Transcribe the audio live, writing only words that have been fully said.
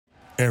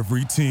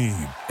Every team,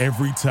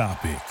 every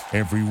topic,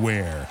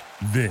 everywhere.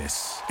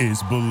 This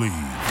is Believe.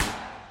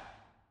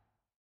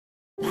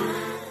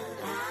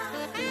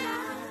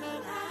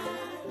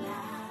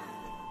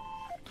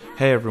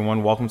 Hey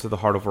everyone, welcome to the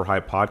Heart Over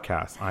Hype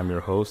podcast. I'm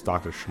your host,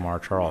 Dr.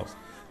 Shamar Charles.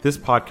 This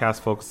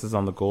podcast focuses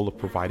on the goal of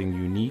providing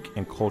unique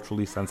and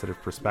culturally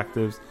sensitive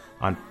perspectives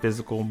on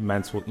physical,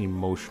 mental,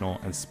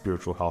 emotional, and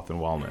spiritual health and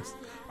wellness.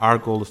 Our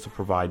goal is to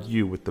provide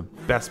you with the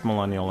best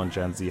millennial and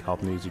Gen Z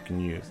health news you can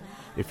use.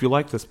 If you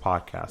like this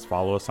podcast,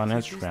 follow us on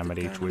Instagram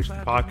at HOH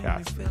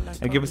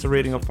Podcast and give us a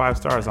rating of 5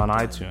 stars on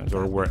iTunes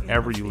or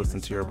wherever you listen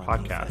to your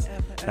podcast.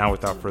 Now,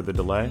 without further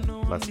delay,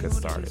 let's get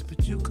started.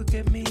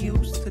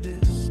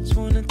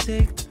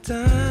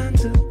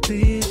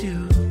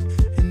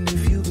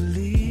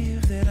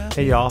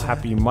 Hey y'all,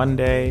 happy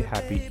Monday,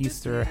 happy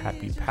Easter,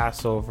 happy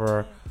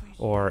Passover,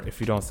 or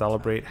if you don't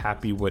celebrate,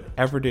 happy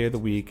whatever day of the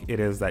week it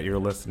is that you're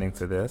listening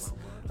to this.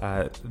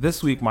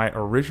 This week, my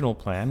original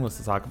plan was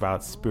to talk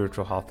about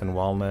spiritual health and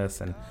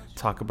wellness and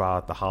talk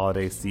about the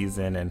holiday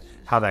season and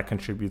how that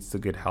contributes to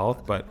good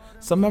health. But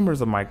some members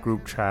of my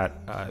group chat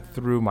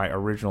threw my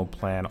original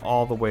plan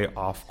all the way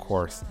off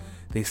course.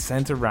 They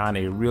sent around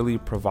a really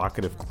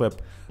provocative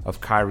clip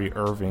of Kyrie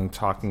Irving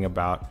talking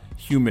about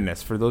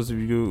humanness. For those of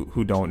you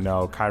who don't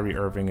know, Kyrie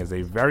Irving is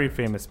a very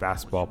famous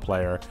basketball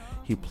player.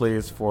 He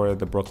plays for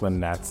the Brooklyn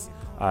Nets.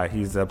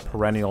 He's a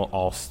perennial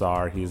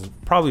all-star. He's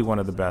probably one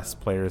of the best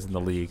players in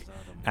the league.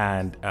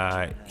 And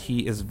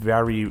he is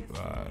very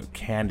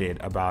candid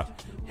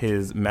about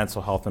his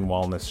mental health and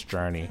wellness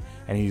journey.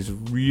 And he's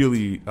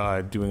really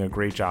doing a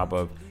great job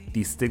of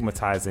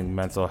destigmatizing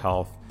mental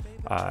health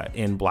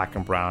in Black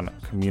and brown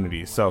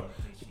communities. So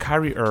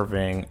Kyrie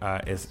Irving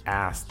is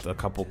asked a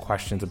couple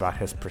questions about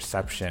his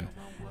perception,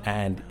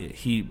 and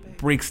he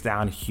breaks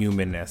down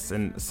humanness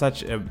in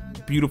such a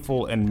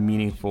beautiful and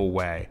meaningful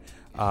way.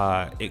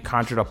 It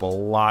conjured up a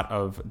lot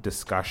of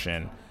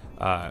discussion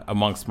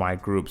amongst my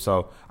group,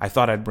 so I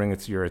thought I'd bring it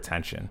to your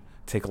attention.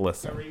 Take a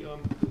listen. Kyrie,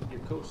 your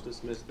coach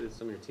dismissed it,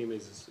 some of your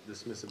teammates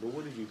dismissed it, but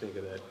what did you think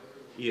of that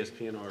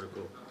ESPN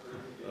article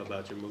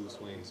about your mood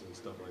swings and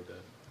stuff like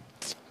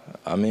that?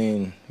 I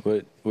mean,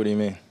 what do you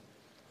mean?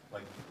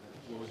 Like,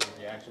 what was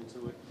your reaction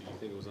to it? Did you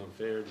think it was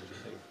unfair? Did you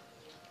think...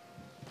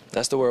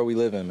 That's the world we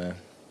live in, man.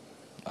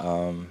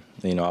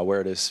 I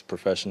wear this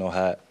professional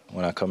hat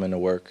when I come into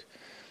work.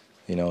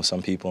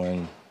 Some people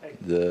in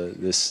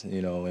this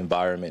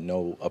environment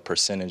know a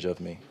percentage of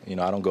me. I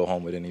don't go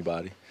home with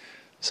anybody.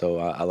 So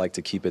I like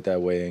to keep it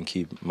that way and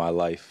keep my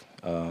life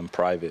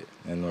private.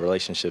 And the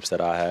relationships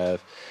that I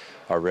have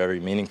are very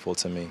meaningful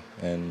to me.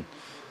 And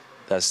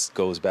that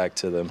goes back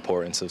to the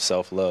importance of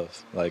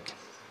self-love. Like,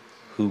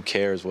 who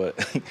cares what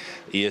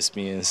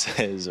ESPN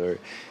says or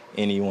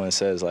anyone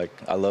says? Like,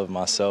 I love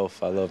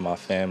myself, I love my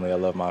family, I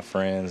love my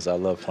friends, I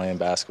love playing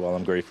basketball.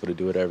 I'm grateful to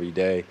do it every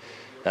day.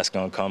 That's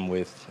going to come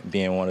with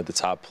being one of the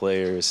top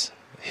players.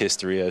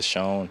 History has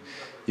shown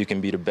you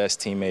can be the best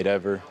teammate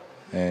ever,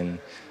 and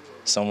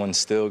someone's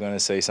still going to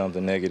say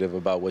something negative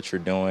about what you're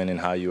doing and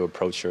how you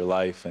approach your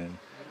life, and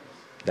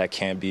that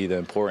can't be the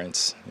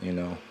importance.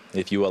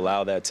 If you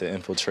allow that to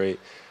infiltrate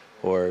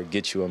or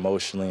get you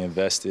emotionally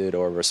invested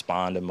or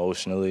respond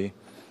emotionally,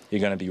 you're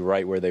going to be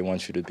right where they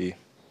want you to be.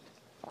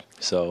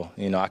 So,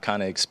 I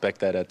kind of expect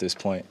that at this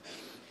point,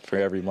 for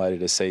everybody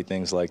to say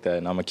things like that,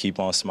 and I'm going to keep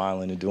on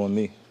smiling and doing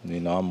me.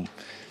 I'm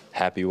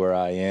happy where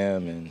I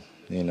am,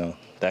 and,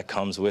 that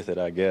comes with it,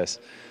 I guess.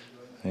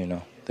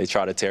 They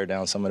try to tear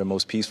down some of the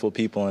most peaceful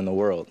people in the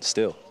world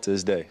still to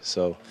this day,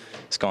 so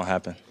it's going to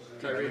happen.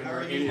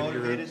 Are you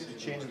motivated to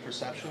change the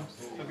perception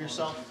of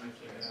yourself?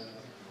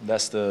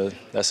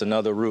 That's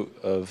another root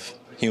of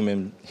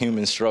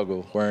human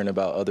struggle, worrying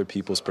about other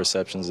people's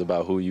perceptions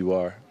about who you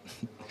are.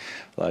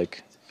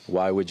 Like,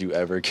 why would you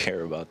ever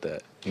care about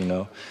that,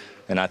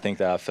 And I think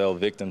that I fell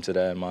victim to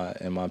that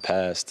in my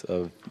past,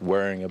 of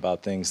worrying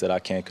about things that I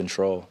can't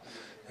control.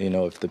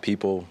 If the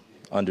people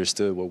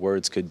understood what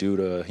words could do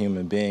to a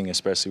human being,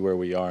 especially where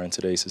we are in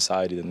today's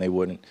society, then they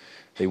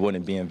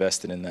wouldn't be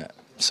invested in that.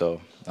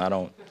 So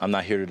I'm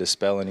not here to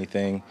dispel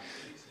anything.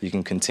 You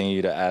can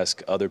continue to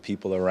ask other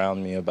people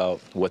around me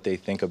about what they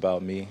think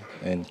about me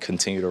and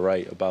continue to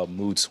write about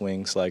mood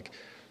swings. Like,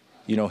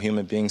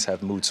 human beings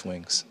have mood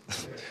swings.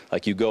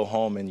 Like, you go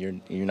home and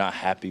you're not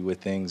happy with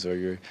things, or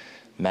you're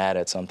mad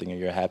at something and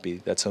you're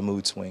happy. That's a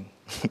mood swing.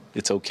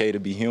 It's okay to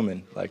be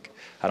human. Like,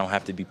 I don't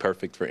have to be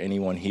perfect for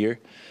anyone here,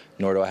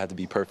 nor do I have to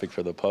be perfect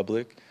for the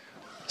public.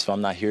 So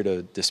I'm not here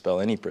to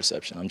dispel any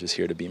perception. I'm just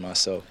here to be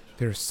myself.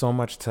 There's so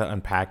much to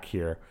unpack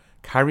here.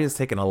 Kyrie has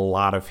taken a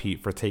lot of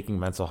heat for taking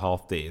mental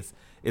health days.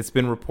 It's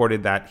been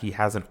reported that he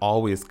hasn't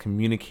always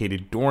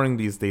communicated during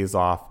these days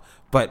off,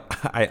 but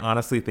I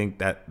honestly think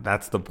that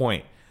that's the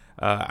point.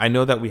 I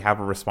know that we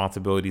have a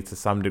responsibility to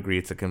some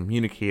degree to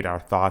communicate our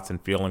thoughts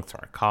and feelings to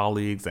our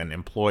colleagues and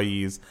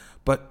employees,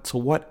 but to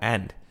what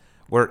end?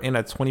 We're in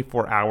a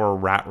 24-hour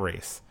rat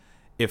race.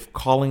 If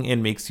calling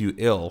in makes you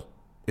ill,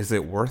 is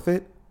it worth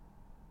it?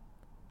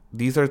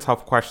 These are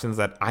tough questions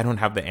that I don't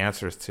have the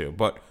answers to,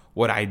 but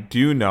what I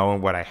do know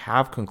and what I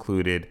have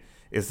concluded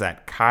is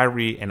that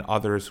Kyrie and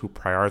others who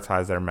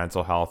prioritize their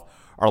mental health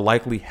are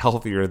likely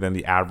healthier than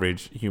the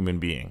average human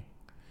being.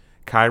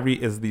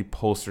 Kyrie is the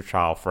poster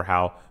child for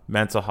how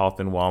mental health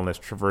and wellness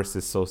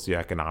traverses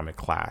socioeconomic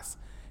class.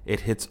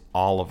 It hits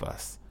all of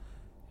us.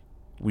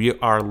 We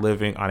are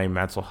living on a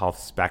mental health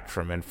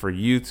spectrum, and for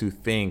you to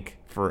think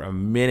for a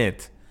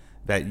minute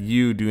that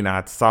you do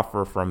not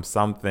suffer from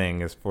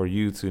something is for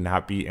you to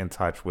not be in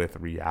touch with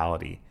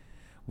reality.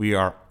 We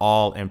are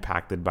all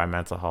impacted by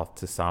mental health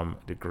to some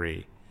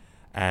degree.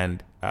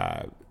 And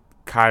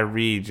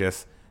Kyrie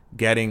just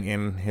getting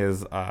in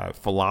his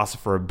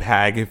philosopher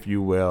bag, if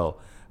you will,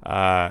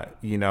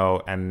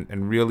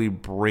 and really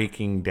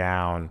breaking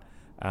down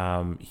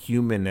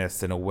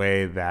humanness in a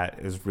way that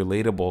is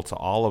relatable to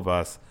all of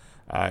us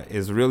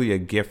is really a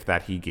gift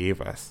that he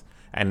gave us.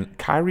 And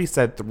Kyrie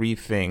said 3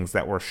 things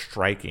that were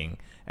striking.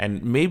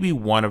 And maybe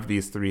one of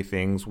these 3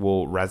 things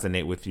will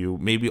resonate with you.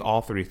 Maybe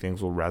all 3 things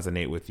will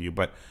resonate with you.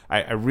 But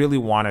I really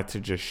wanted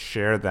to just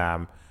share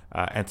them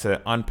and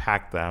to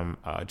unpack them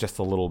just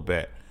a little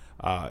bit.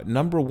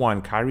 Number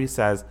 1, Kyrie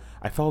says,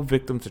 I fell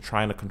victim to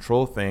trying to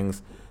control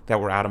things that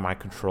were out of my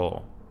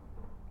control.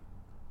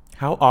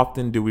 How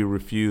often do we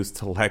refuse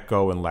to let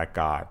go and let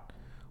God?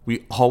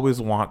 We always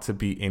want to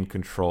be in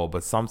control,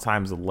 but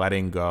sometimes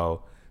letting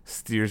go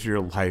steers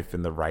your life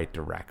in the right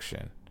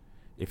direction.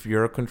 If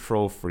you're a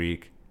control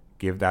freak,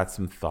 give that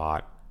some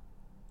thought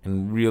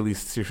and really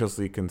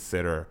seriously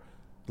consider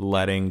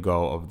letting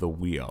go of the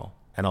wheel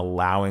and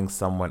allowing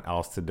someone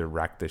else to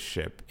direct the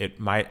ship. It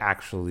might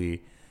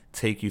actually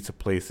take you to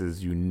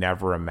places you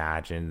never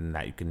imagined and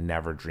that you can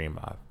never dream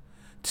of.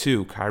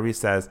 2, Kyrie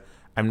says,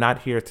 I'm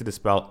not here to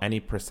dispel any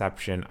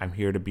perception. I'm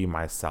here to be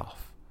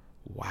myself.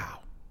 Wow.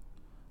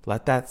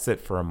 Let that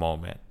sit for a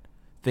moment.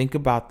 Think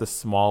about the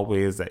small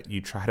ways that you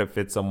try to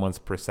fit someone's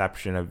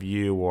perception of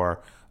you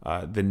or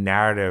the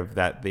narrative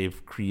that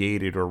they've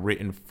created or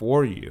written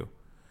for you.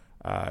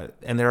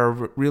 And there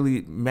are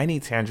really many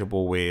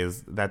tangible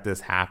ways that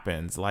this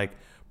happens, like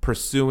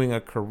pursuing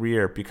a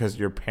career because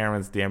your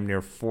parents damn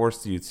near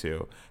forced you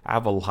to. I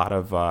have a lot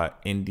of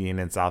Indian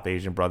and South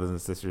Asian brothers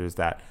and sisters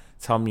that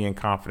tell me in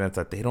confidence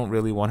that they don't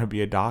really want to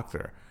be a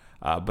doctor,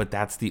 but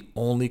that's the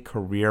only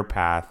career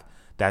path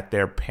that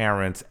their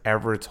parents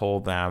ever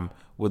told them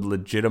would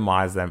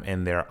legitimize them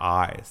in their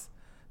eyes.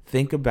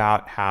 Think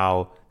about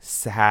how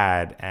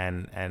sad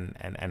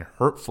and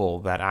hurtful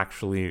that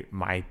actually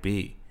might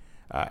be.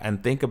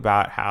 And think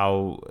about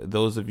how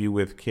those of you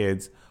with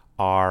kids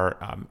are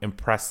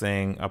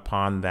impressing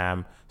upon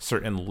them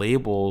certain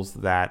labels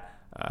that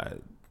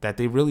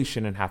they really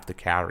shouldn't have to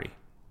carry.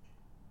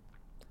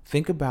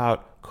 Think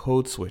about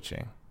code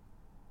switching.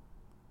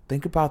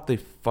 Think about the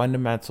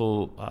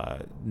fundamental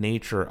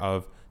nature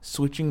of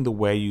switching the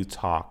way you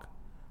talk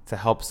to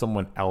help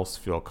someone else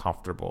feel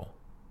comfortable.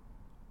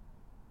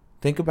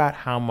 Think about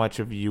how much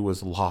of you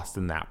was lost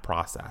in that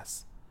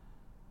process.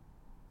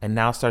 And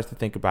now start to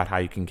think about how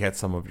you can get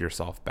some of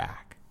yourself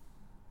back.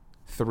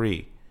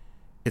 3,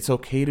 it's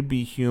okay to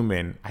be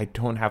human. I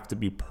don't have to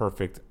be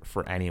perfect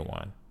for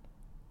anyone.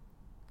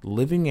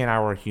 Living in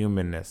our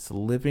humanness,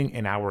 living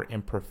in our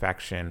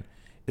imperfection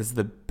is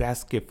the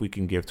best gift we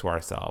can give to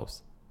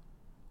ourselves.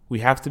 We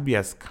have to be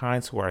as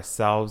kind to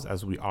ourselves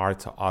as we are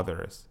to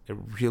others. It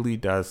really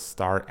does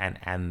start and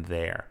end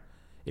there.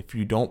 If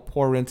you don't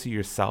pour into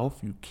yourself,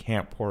 you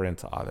can't pour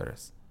into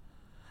others.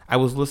 I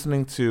was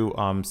listening to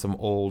some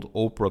old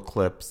Oprah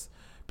clips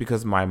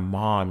because my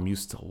mom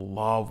used to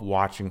love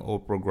watching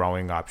Oprah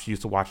growing up. She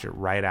used to watch it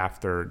right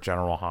after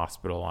General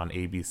Hospital on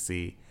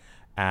ABC.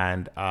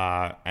 And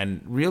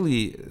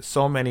really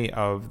so many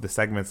of the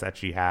segments that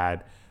she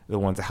had, the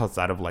ones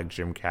outside of like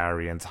Jim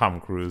Carrey and Tom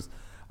Cruise,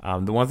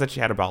 the ones that she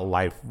had about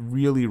life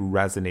really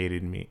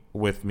resonated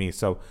with me.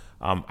 So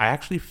I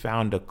actually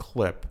found a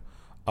clip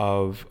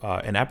of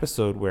an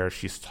episode where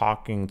she's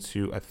talking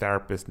to a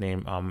therapist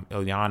named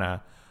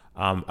Ilyana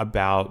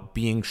about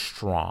being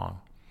strong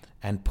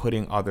and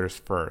putting others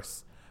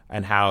first,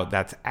 and how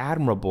that's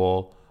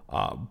admirable,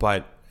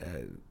 but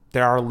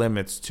there are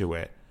limits to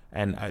it.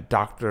 And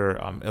Dr.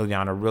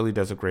 Ilyana really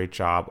does a great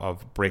job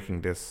of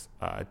breaking this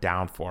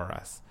down for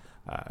us.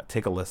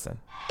 Take a listen.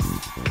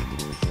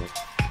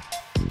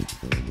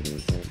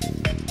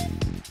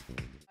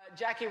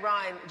 Jackie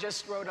Ryan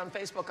just wrote on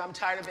Facebook, I'm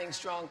tired of being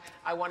strong,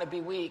 I want to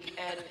be weak.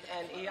 And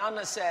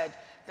Iyanla said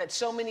that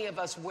so many of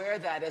us wear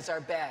that as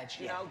our badge.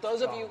 You know,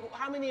 those of you,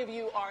 how many of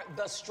you are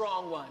the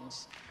strong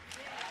ones?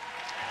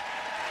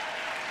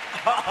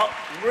 Oh,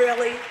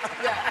 really?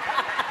 Yeah.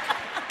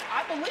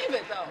 I believe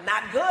it, though.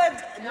 Not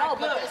good. Not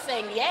But good. they're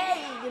saying,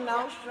 yay,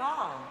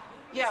 strong.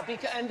 Yeah,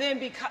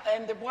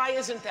 and why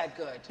isn't that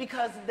good?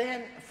 Because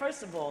then,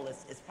 first of all,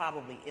 it's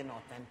probably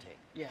inauthentic.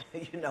 Yeah.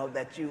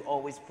 That you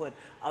always put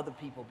other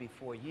people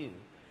before you.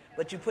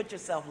 But you put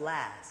yourself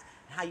last.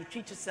 How you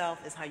treat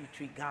yourself is how you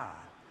treat God.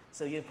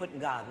 So you're putting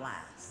God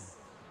last.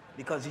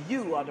 Because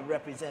you are the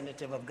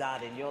representative of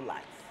God in your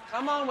life.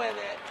 Come on with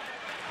it.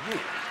 You.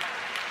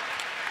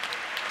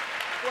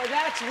 Well,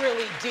 that's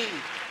really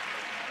deep.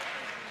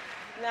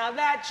 Now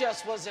that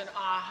just was an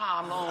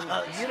aha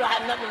moment. You don't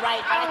have nothing to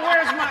write.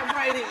 Where's my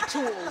writing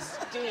tools,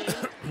 Dean?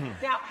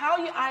 Now,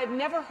 I've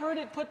never heard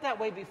it put that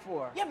way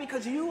before. Yeah,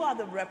 because you are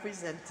the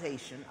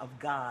representation of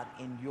God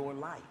in your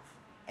life.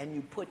 And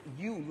you put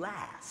you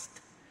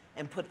last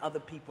and put other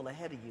people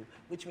ahead of you,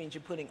 which means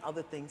you're putting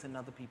other things and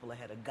other people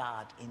ahead of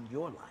God in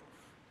your life.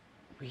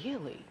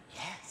 Really?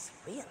 Yes,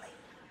 really.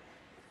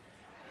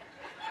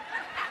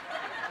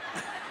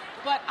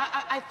 But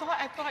I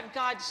thought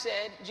God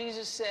said,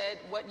 Jesus said,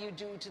 what you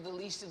do to the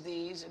least of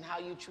these and how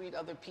you treat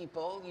other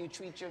people, you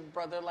treat your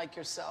brother like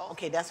yourself.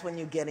 Okay, that's when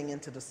you're getting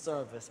into the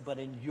service. But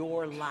in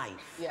your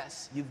life,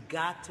 yes, you've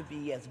got to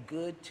be as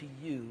good to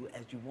you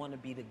as you want to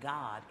be to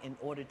God in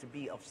order to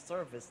be of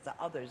service to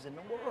others in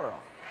the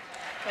world.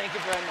 Thank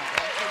you very much.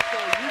 So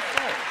you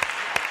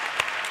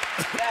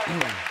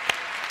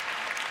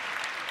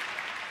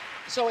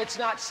first. So it's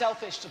not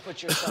selfish to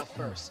put yourself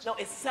first. No,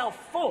 it's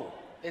self-full.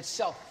 It's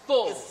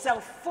self-full. It's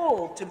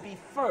self-full to be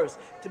first,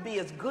 to be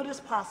as good as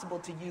possible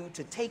to you,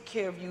 to take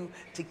care of you,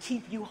 to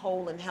keep you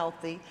whole and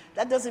healthy.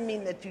 That doesn't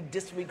mean that you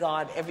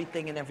disregard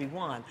everything and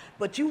everyone,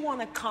 but you want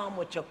to come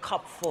with your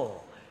cup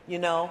full. You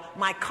know,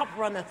 my cup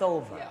runneth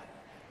over. Yeah.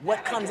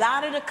 What comes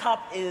out of the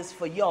cup is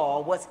for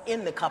y'all. What's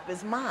in the cup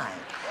is mine.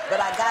 But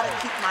I got to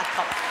keep my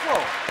cup full.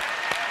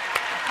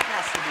 It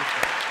has to be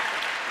full.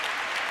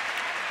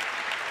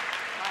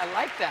 I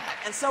like that.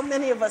 And so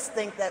many of us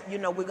think that, you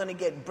know, we're going to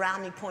get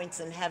brownie points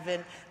in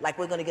heaven, like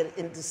we're going to get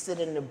to sit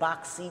in the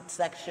box seat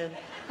section,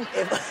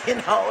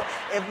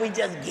 if we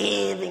just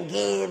give and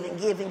give and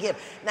give and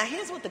give. Now,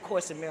 here's what the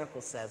Course in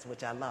Miracles says,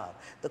 which I love.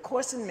 The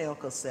Course in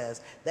Miracles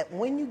says that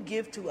when you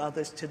give to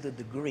others to the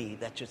degree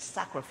that you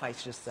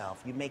sacrifice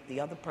yourself, you make the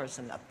other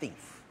person a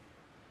thief.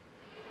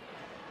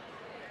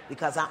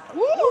 Because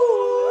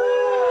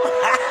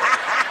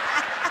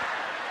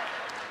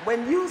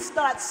when you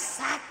start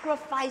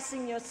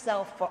sacrificing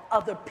yourself for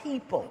other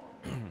people,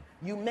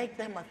 you make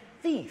them a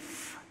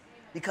thief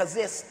because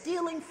they're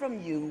stealing from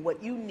you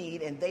what you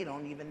need and they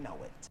don't even know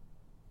it.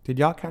 Did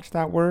y'all catch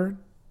that word?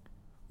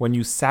 When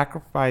you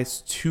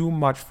sacrifice too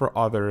much for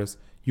others,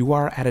 you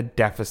are at a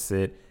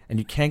deficit and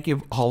you can't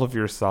give all of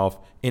yourself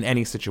in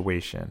any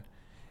situation.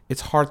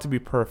 It's hard to be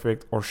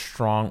perfect or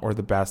strong or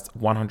the best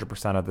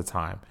 100% of the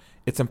time.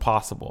 It's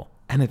impossible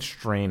and it's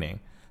draining.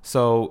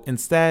 So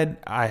instead,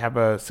 I have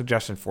a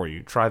suggestion for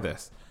you. Try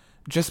this.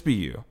 Just be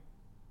you.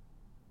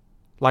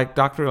 Like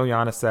Dr.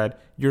 Ileana said,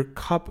 your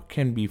cup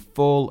can be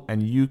full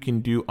and you can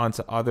do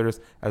unto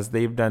others as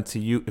they've done to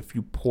you if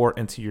you pour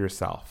into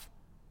yourself.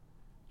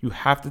 You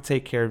have to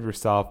take care of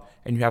yourself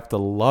and you have to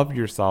love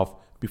yourself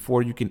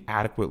before you can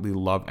adequately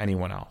love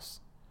anyone else.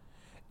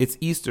 It's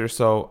Easter,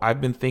 so I've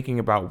been thinking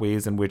about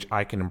ways in which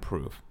I can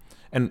improve.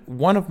 And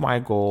one of my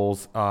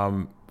goals,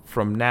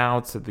 from now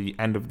to the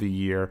end of the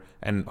year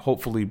and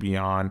hopefully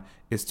beyond,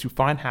 is to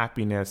find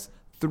happiness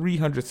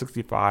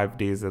 365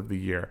 days of the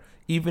year.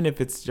 Even if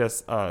it's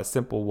just a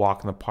simple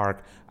walk in the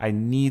park, I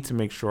need to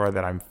make sure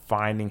that I'm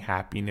finding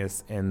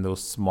happiness in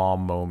those small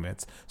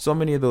moments. So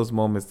many of those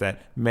moments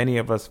that many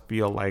of us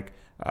feel like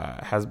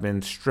has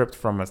been stripped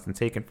from us and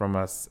taken from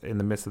us in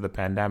the midst of the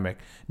pandemic.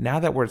 Now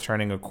that we're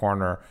turning a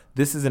corner,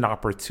 this is an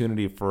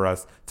opportunity for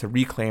us to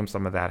reclaim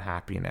some of that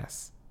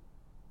happiness.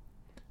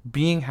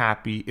 Being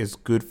happy is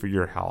good for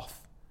your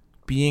health.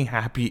 Being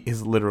happy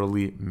is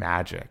literally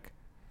magic.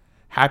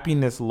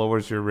 Happiness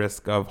lowers your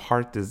risk of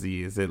heart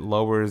disease. It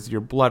lowers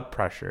your blood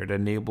pressure. It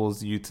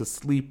enables you to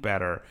sleep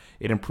better.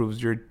 It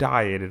improves your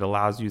diet. It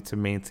allows you to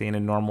maintain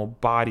a normal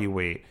body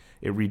weight.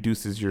 It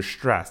reduces your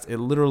stress. It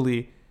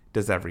literally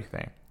does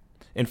everything.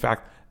 In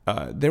fact,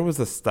 there was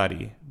a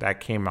study that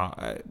came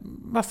out,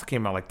 must have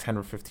came out like 10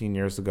 or 15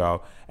 years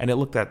ago, and it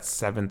looked at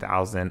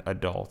 7,000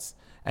 adults.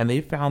 And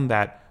they found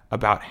that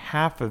about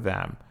half of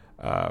them,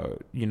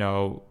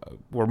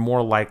 were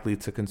more likely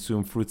to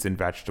consume fruits and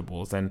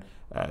vegetables. And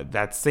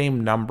that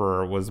same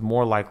number was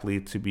more likely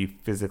to be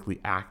physically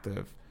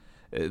active.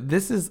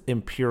 This is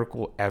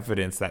empirical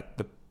evidence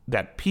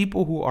that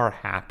people who are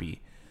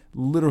happy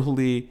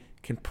literally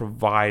can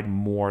provide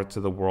more to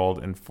the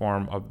world in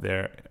terms of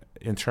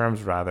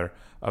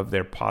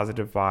their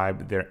positive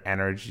vibe, their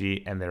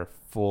energy, and their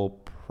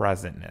full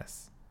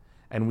presentness.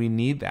 And we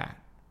need that.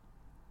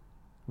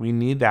 We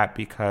need that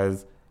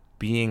because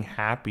being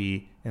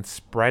happy and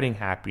spreading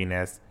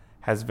happiness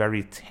has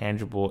very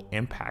tangible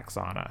impacts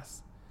on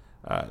us.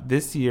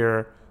 This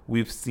year,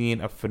 we've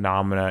seen a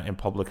phenomena in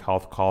public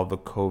health called the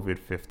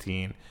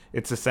COVID-15.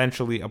 It's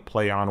essentially a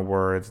play on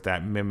words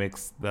that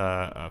mimics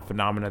the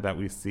phenomena that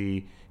we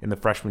see in the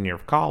freshman year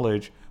of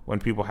college when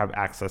people have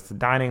access to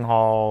dining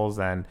halls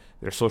and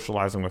they're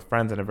socializing with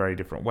friends in a very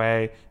different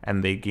way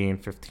and they gain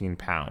 15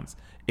 pounds.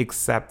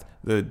 Except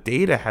the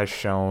data has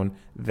shown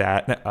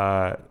that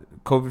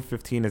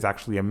COVID-15 is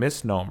actually a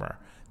misnomer.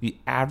 The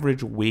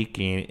average weight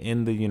gain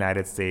in the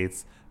United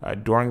States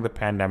during the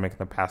pandemic in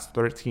the past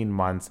 13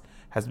 months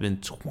has been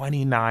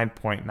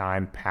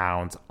 29.9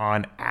 pounds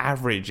on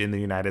average in the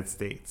United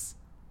States.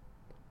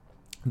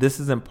 This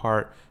is in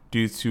part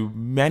due to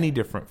many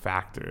different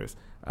factors.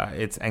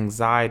 It's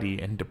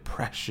anxiety and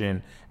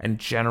depression and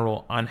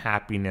general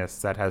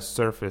unhappiness that has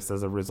surfaced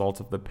as a result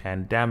of the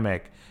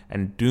pandemic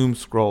and doom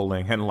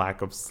scrolling and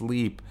lack of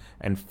sleep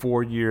and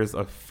 4 years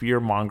of fear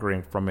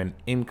mongering from an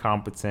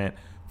incompetent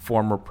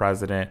former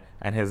president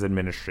and his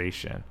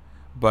administration.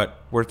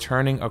 But we're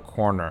turning a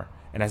corner.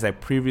 And as I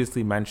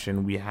previously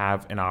mentioned, we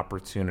have an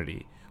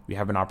opportunity. We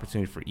have an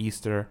opportunity for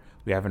Easter.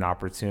 We have an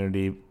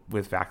opportunity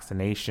with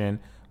vaccination.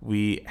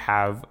 We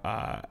have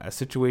a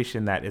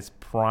situation that is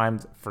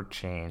primed for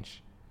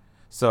change.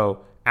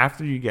 So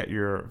after you get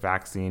your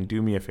vaccine,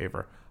 do me a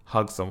favor,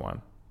 hug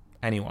someone,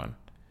 anyone,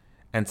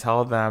 and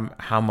tell them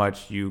how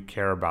much you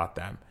care about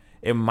them.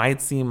 It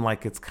might seem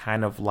like it's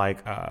kind of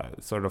like a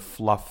sort of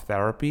fluff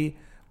therapy,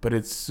 but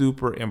it's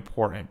super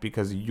important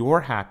because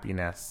your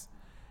happiness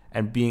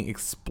and being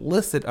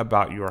explicit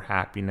about your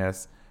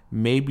happiness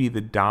may be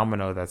the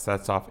domino that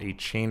sets off a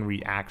chain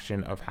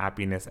reaction of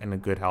happiness and a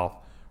good health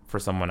for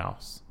someone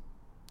else.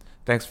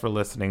 Thanks for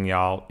listening,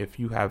 y'all. If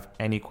you have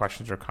any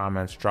questions or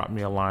comments, drop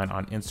me a line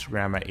on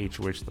Instagram at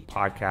HOH the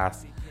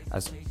podcast.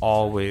 As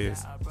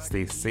always,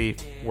 stay safe,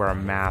 wear a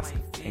mask,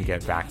 and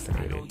get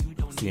vaccinated.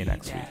 See you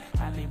next week.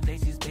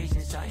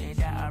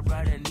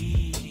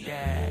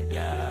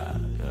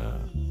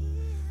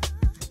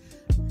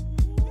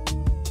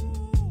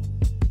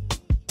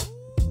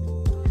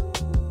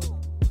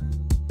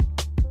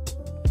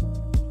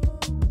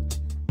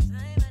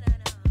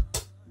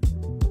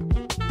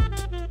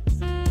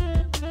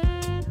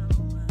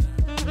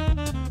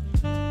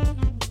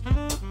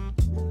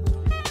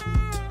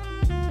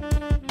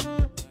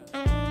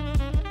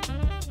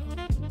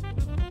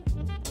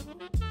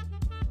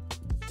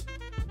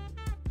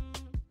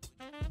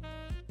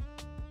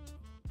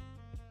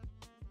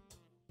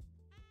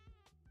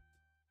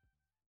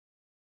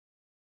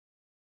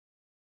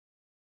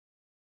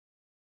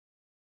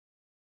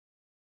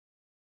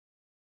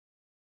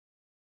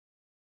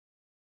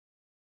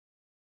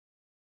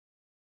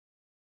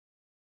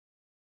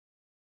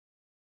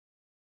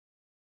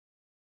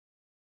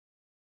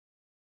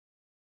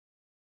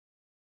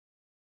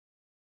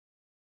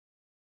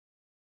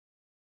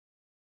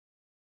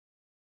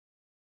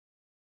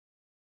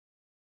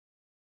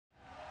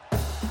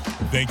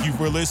 Thank you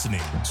for listening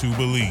to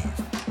Believe.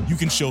 You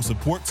can show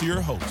support to your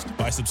host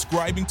by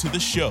subscribing to the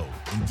show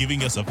and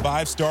giving us a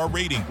 5-star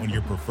rating on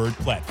your preferred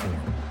platform.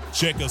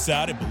 Check us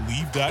out at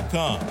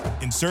Believe.com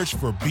and search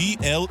for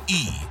BLEAV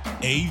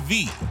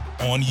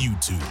on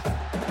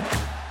YouTube.